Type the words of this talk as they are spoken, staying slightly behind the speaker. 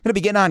Going to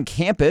begin on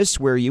campus,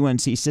 where UNC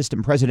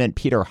System President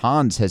Peter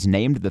Hans has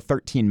named the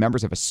 13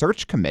 members of a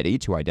search committee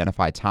to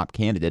identify top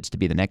candidates to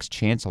be the next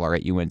chancellor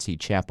at UNC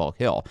Chapel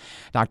Hill.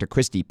 Dr.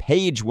 Christy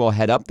Page will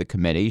head up the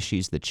committee.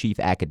 She's the chief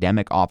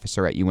academic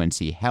officer at UNC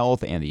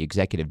Health and the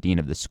executive dean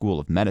of the School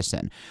of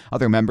Medicine.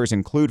 Other members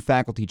include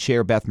faculty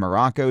chair Beth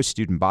Morocco,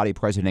 student body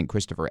president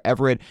Christopher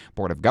Everett,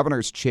 board of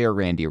governors chair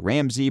Randy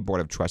Ramsey, board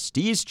of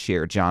trustees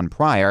chair John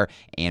Pryor,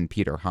 and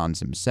Peter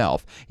Hans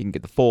himself. You can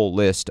get the full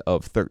list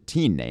of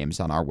 13 names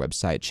on our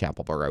website,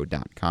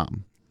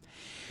 chapelboro.com.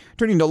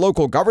 Turning to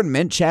local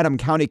government, Chatham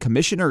County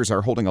Commissioners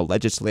are holding a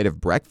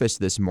legislative breakfast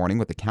this morning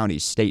with the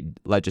county's state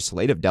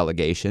legislative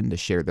delegation to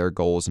share their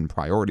goals and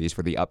priorities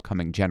for the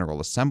upcoming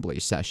General Assembly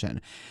session.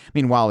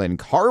 Meanwhile, in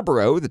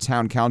Carrboro, the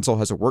town council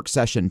has a work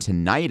session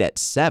tonight at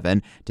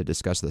 7 to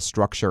discuss the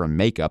structure and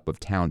makeup of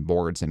town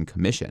boards and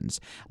commissions.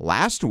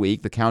 Last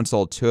week, the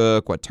council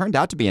took what turned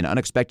out to be an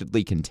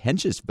unexpectedly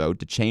contentious vote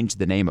to change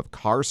the name of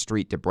Carr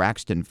Street to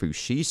Braxton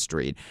Fouché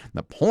Street.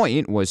 The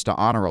point was to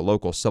honor a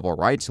local civil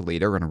rights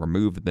leader and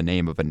remove the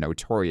name of a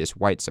notorious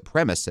white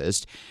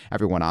supremacist.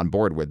 Everyone on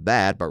board with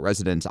that, but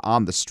residents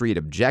on the street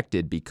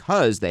objected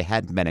because they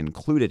hadn't been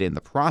included in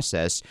the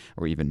process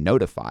or even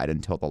notified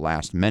until the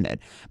last minute.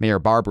 Mayor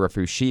Barbara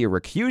Fouché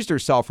recused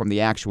herself from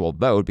the actual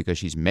vote because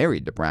she's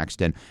married to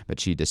Braxton, but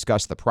she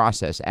discussed the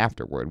process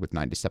afterward with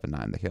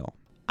 97.9 The Hill.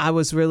 I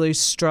was really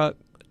struck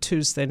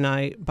Tuesday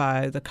night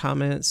by the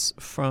comments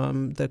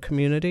from the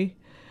community.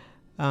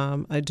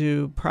 I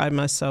do pride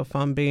myself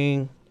on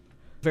being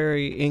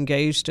very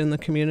engaged in the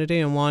community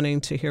and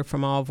wanting to hear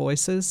from all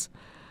voices.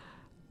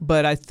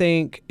 But I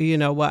think,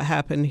 what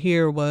happened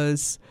here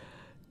was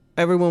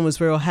everyone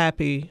was real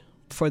happy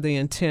for the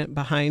intent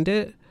behind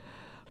it.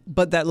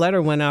 But that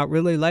letter went out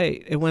really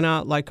late. It went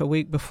out like a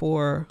week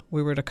before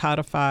we were to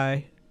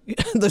codify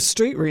the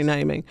street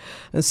renaming.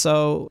 And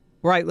so,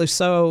 rightly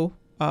so,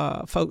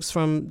 folks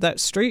from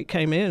that street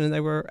came in and they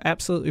were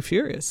absolutely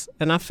furious.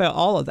 And I felt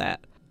all of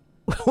that.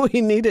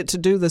 We needed to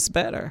do this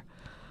better.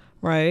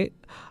 Right.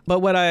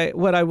 But what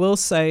I will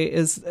say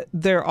is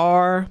there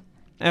are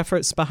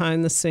efforts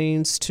behind the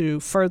scenes to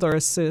further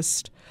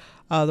assist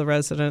the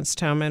residents.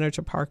 Town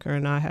Manager Parker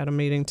and I had a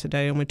meeting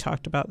today, and we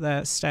talked about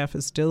that. Staff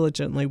is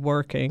diligently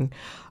working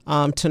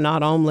to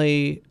not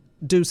only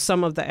do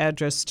some of the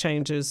address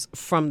changes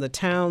from the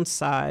town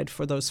side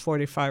for those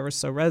 45 or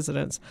so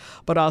residents,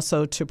 but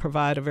also to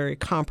provide a very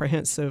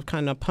comprehensive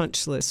kind of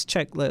punch list,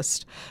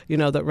 checklist,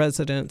 that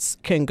residents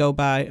can go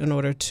by in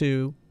order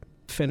to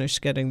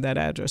finish getting that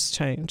address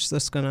changed.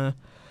 That's going to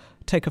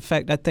take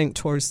effect, I think,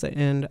 towards the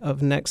end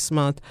of next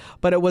month.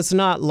 But it was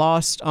not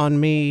lost on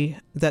me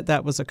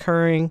that was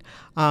occurring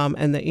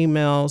and the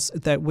emails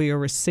that we are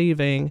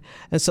receiving.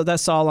 And so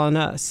that's all on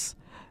us.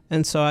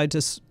 And so I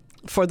just,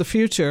 for the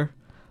future,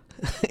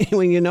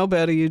 when you know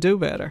better, you do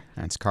better.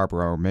 That's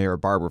Carrboro Mayor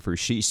Barbara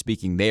Fouché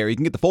speaking there. You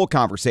can get the full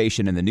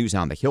conversation in the News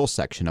on the Hill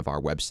section of our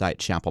website,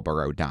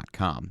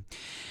 chapelboro.com.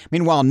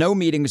 Meanwhile, no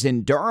meetings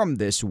in Durham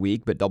this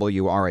week, but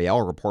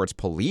WRAL reports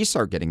police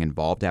are getting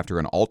involved after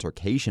an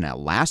altercation at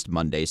last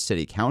Monday's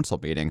city council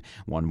meeting.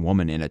 One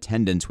woman in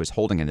attendance was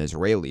holding an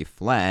Israeli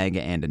flag,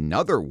 and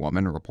another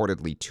woman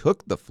reportedly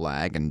took the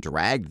flag and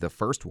dragged the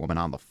first woman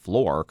on the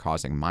floor,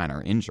 causing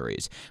minor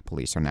injuries.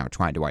 Police are now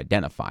trying to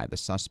identify the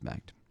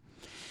suspect.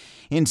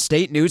 In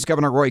state news,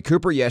 Governor Roy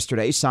Cooper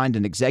yesterday signed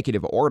an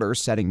executive order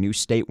setting new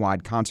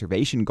statewide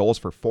conservation goals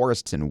for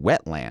forests and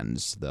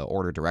wetlands. The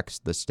order directs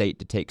the state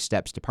to take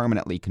steps to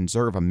permanently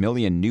conserve 1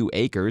 million new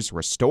acres,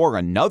 restore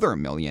another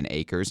 1 million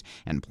acres,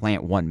 and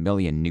plant 1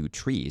 million new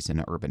trees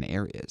in urban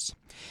areas.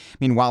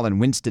 Meanwhile, in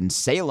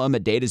Winston-Salem, a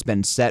date has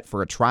been set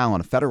for a trial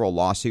in a federal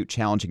lawsuit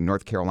challenging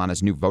North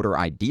Carolina's new voter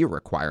ID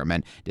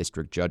requirement.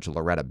 District Judge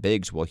Loretta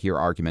Biggs will hear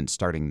arguments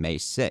starting May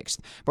 6th.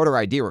 Voter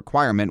ID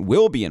requirement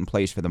will be in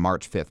place for the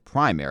March 5th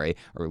primary.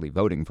 Early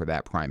voting for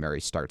that primary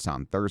starts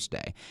on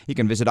Thursday. You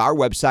can visit our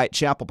website,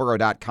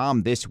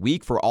 chapelboro.com, this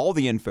week for all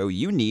the info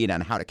you need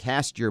on how to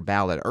cast your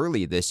ballot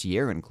early this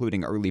year,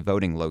 including early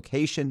voting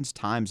locations,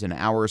 times, and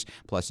hours,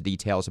 plus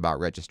details about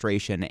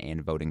registration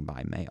and voting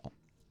by mail.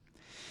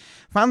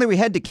 Finally, we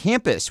head to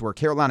campus, where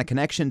Carolina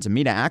Connections'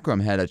 Amina Akram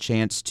had a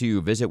chance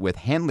to visit with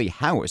Hanley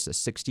House, a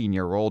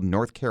 16-year-old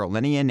North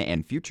Carolinian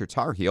and future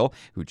Tar Heel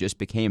who just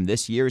became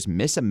this year's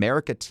Miss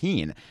America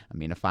Teen.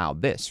 Amina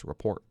filed this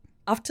report.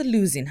 After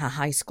losing her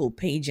high school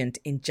pageant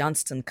in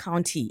Johnston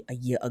County a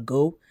year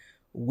ago,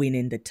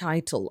 winning the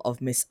title of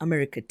Miss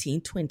America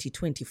Teen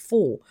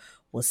 2024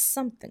 was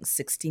something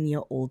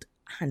 16-year-old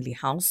Hanley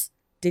House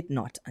did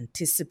not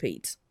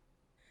anticipate.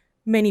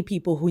 Many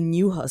people who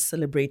knew her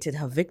celebrated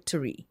her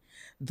victory.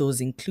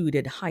 Those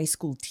included high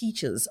school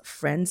teachers,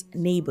 friends,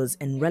 neighbors,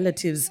 and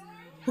relatives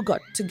who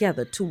got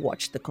together to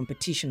watch the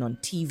competition on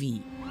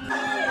TV.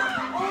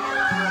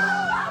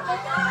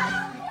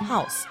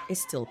 House is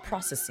still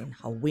processing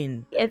her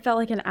win. It felt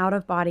like an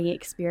out-of-body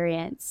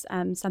experience,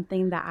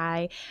 something that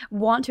I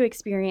want to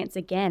experience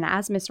again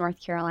as Miss North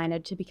Carolina,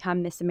 to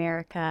become Miss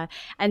America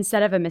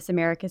instead of a Miss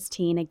America's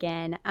teen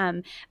again.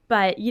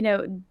 But, you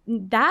know,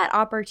 that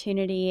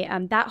opportunity,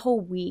 that whole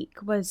week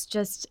was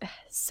just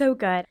so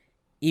good.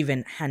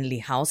 Even Hanley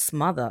House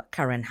mother,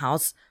 Karen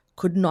House,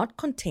 could not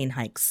contain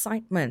her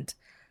excitement.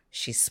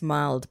 She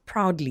smiled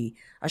proudly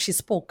as she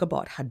spoke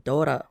about her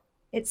daughter.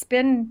 It's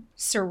been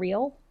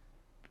surreal.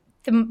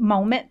 The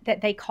moment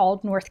that they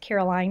called North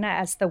Carolina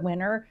as the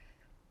winner,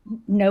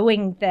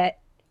 knowing that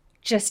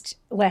just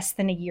less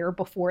than a year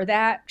before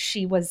that,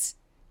 she was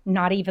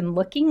not even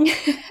looking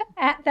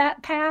at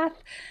that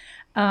path,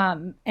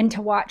 and to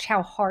watch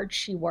how hard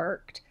she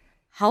worked.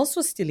 House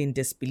was still in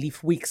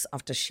disbelief weeks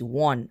after she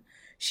won.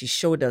 She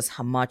showed us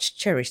her much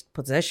cherished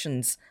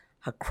possessions,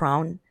 her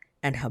crown,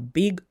 and her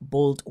big,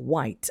 bold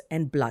white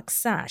and black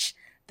sash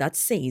that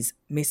says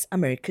Miss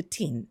America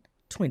Teen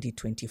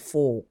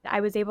 2024.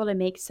 I was able to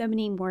make so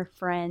many more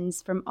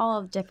friends from all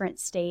of different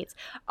states,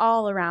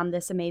 all around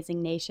this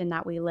amazing nation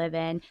that we live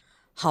in.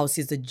 House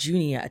is a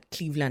junior at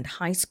Cleveland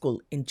High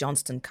School in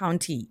Johnston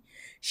County.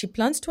 She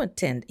plans to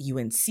attend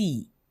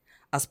UNC.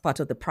 As part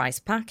of the prize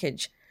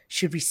package,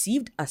 she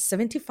received a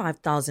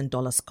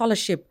 $75,000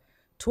 scholarship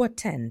to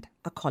attend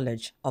a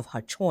college of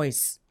her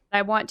choice.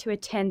 I want to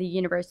attend the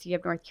University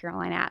of North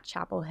Carolina at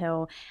Chapel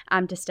Hill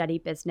to study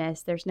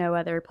business. There's no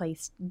other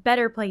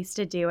better place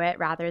to do it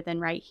rather than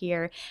right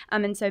here.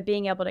 And so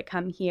being able to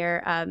come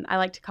here, I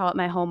like to call it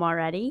my home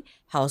already.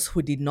 House,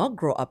 who did not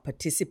grow up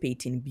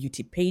participating in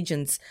beauty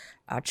pageants,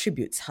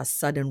 attributes her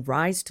sudden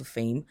rise to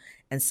fame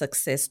and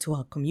success to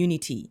her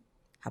community,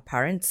 her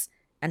parents,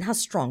 and her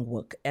strong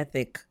work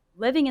ethic.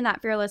 Living in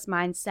that fearless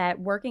mindset,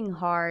 working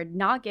hard,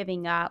 not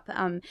giving up,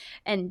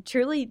 and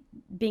truly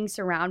being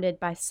surrounded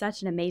by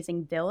such an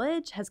amazing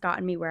village has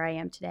gotten me where I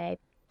am today.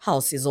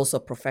 House is also a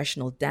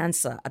professional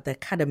dancer at the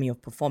Academy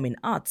of Performing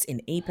Arts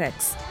in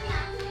Apex.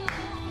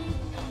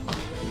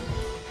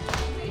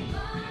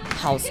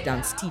 House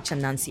dance teacher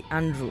Nancy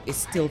Andrew is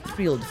still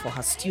thrilled for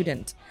her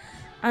student.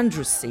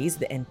 Andrew says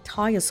the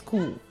entire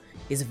school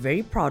is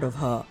very proud of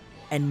her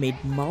and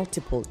made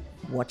multiple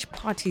watch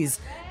parties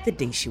the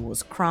day she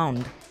was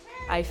crowned.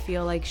 I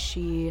feel like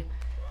she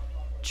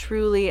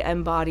truly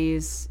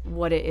embodies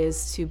what it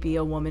is to be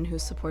a woman who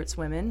supports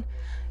women.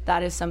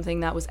 That is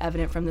something that was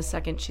evident from the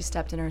second she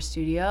stepped in our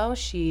studio.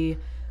 She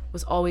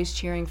was always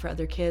cheering for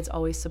other kids,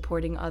 always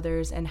supporting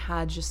others, and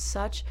had just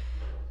such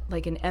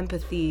like an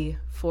empathy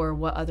for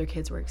what other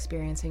kids were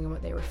experiencing and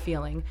what they were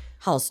feeling.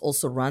 House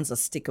also runs a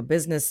sticker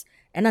business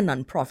and a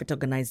nonprofit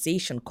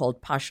organization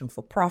called Passion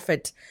for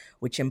Profit,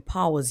 which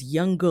empowers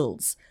young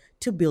girls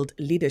to build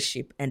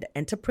leadership and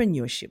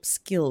entrepreneurship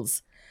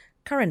skills.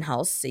 Karen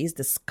House says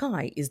the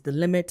sky is the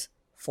limit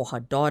for her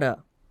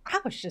daughter.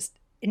 I was just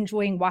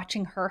enjoying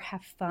watching her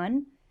have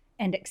fun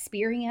and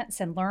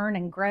experience and learn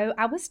and grow.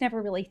 I was never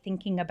really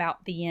thinking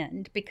about the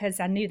end because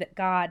I knew that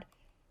God,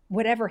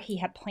 whatever he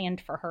had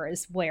planned for her,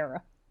 is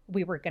where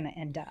we were going to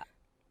end up.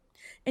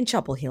 In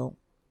Chapel Hill,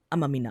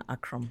 I'm Amina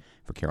Akram.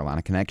 For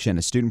Carolina Connection,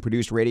 a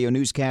student-produced radio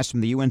newscast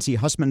from the UNC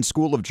Hussman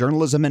School of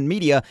Journalism and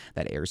Media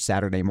that airs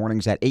Saturday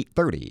mornings at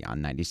 8:30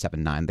 on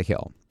 97.9 The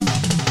Hill.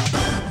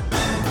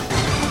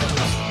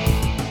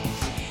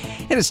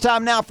 And it's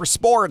time now for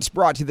sports,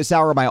 brought to you this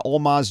hour by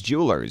Olmaz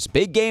Jewelers.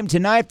 Big game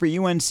tonight for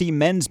UNC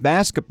men's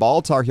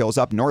basketball. Tar Heels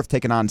up north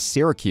taking on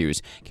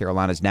Syracuse.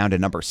 Carolina's down to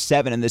number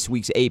 7 in this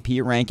week's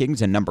AP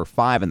rankings and number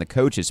 5 in the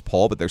coaches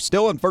poll, but they're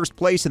still in first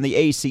place in the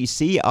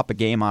ACC, up a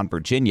game on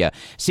Virginia.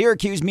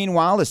 Syracuse,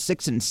 meanwhile, is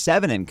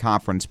 6-7 in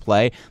conference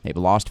play. They've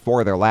lost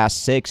 4 of their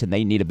last 6, and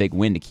they need a big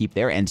win to keep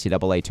their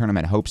NCAA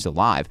tournament hopes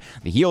alive.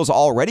 The Heels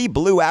already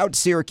blew out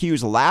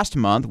Syracuse last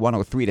month,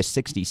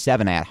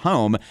 103-67 at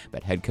home,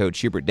 but head coach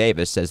Hubert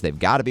Davis says they've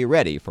got to be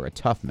ready for a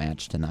tough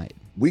match tonight.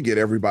 We get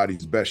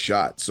everybody's best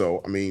shot.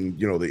 So, I mean,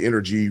 the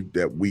energy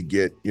that we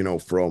get,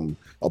 from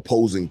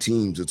opposing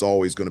teams, it's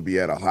always going to be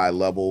at a high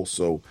level.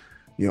 So,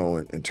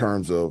 in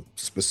terms of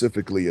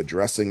specifically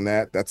addressing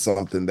that, that's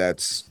something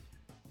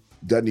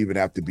doesn't even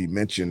have to be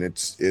mentioned.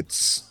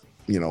 It's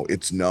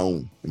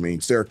known. I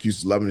mean, Syracuse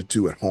is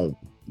 11-2 at home.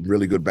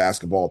 Really good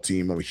basketball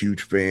team. I'm a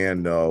huge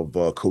fan of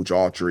Coach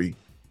Autry,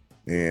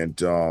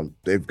 and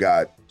they've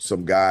got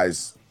some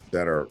guys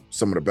that are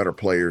some of the better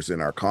players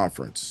in our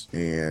conference.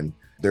 And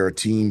they're a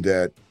team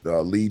that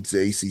leads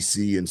the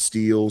ACC in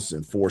steals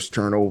and forced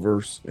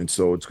turnovers. And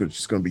so it's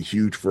just going to be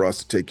huge for us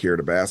to take care of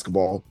the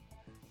basketball.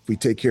 If we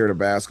take care of the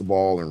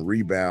basketball and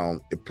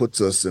rebound, it puts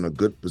us in a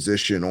good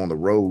position on the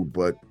road.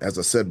 But as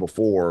I said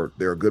before,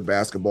 they're a good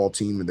basketball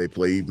team and they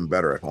play even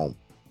better at home.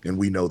 And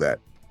we know that.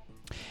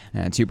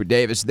 And Hubert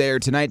Davis there.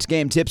 Tonight's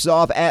game tips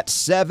off at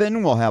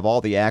 7. We'll have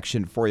all the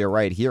action for you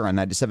right here on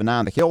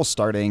 97.9 The Hill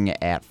starting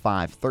at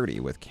 5:30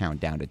 with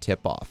countdown to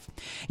tip-off.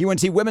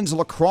 UNC women's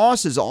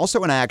lacrosse is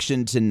also in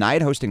action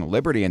tonight, hosting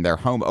Liberty in their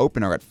home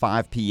opener at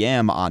 5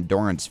 p.m. on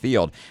Dorrance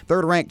Field.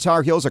 Third-ranked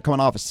Tar Heels are coming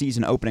off a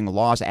season-opening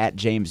loss at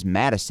James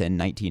Madison,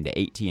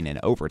 19-18 in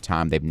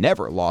overtime. They've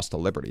never lost to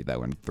Liberty,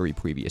 though, in 3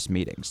 previous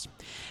meetings.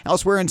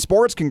 Elsewhere in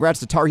sports, congrats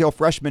to Tar Heel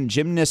freshman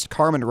gymnast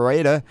Carmen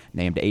Rueda,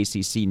 named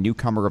ACC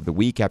Newcomer of the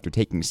Week after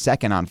taking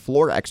second on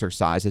floor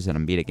exercises in a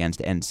meet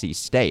against NC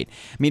State.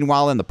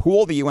 Meanwhile, in the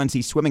pool, the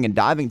UNC swimming and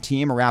diving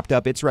team wrapped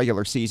up its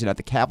regular season at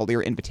the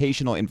Cavalier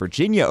Invitational in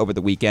Virginia over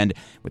the weekend,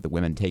 with the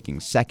women taking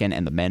second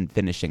and the men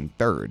finishing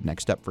third.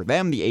 Next up for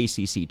them, the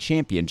ACC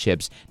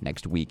Championships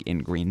next week in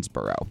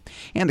Greensboro.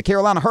 And the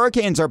Carolina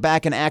Hurricanes are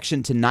back in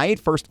action tonight.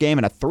 First game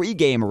in a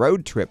 3-game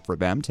road trip for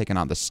them, taking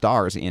on the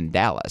Stars in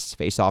Dallas.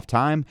 Face-off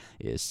time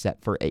is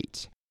set for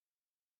 8.